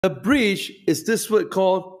A bridge is this word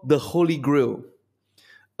called the Holy Grail.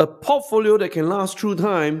 A portfolio that can last through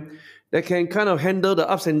time, that can kind of handle the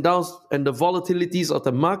ups and downs and the volatilities of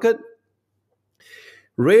the market.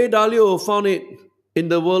 Ray Dalio found it in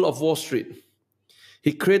the world of Wall Street.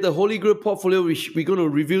 He created the Holy Grail Portfolio, which we're going to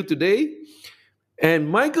review today. And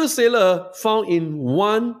Michael Saylor found in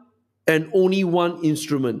one and only one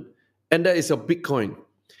instrument, and that is a Bitcoin.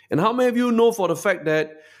 And how many of you know for the fact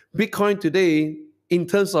that Bitcoin today, in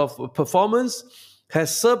terms of performance,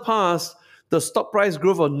 has surpassed the stock price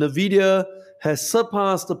growth of NVIDIA, has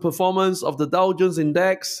surpassed the performance of the Dow Jones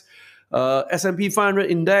Index, S&P 500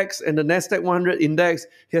 Index, and the NASDAQ 100 Index.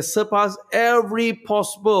 He has surpassed every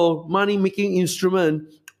possible money-making instrument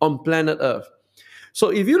on planet Earth.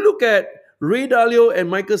 So if you look at Ray Dalio and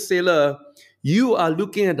Michael Saylor, you are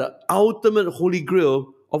looking at the ultimate Holy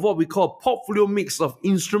Grail of what we call portfolio mix of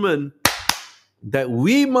instrument that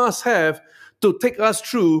we must have to take us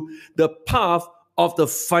through the path of the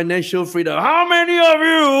financial freedom. How many of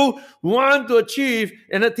you want to achieve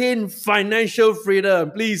and attain financial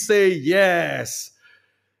freedom? Please say yes.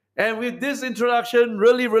 And with this introduction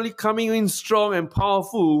really coming in strong and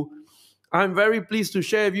powerful, I'm very pleased to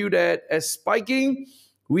share with you that at Spiking,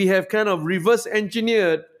 we have kind of reverse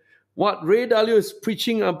engineered what Ray Dalio is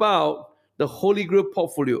preaching about the Holy Grail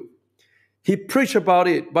Portfolio. He preached about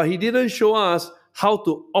it, but he didn't show us how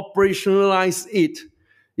to operationalize it.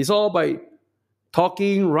 It's all by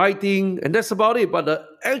talking, writing, and that's about it. But the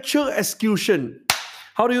actual execution,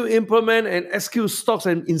 how do you implement and execute stocks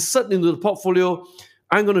and insert into the portfolio?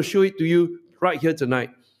 I'm going to show it to you right here tonight.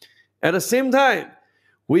 At the same time,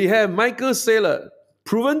 we have Michael Saylor,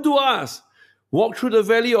 proven to us, walk through the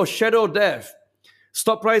valley of shadow of death.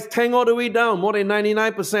 Stock price tanked all the way down, more than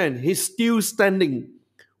 99%. He's still standing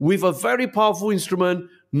with a very powerful instrument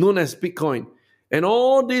known as Bitcoin. And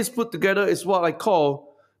all this put together is what I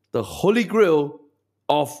call the Holy Grail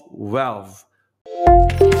of Wealth.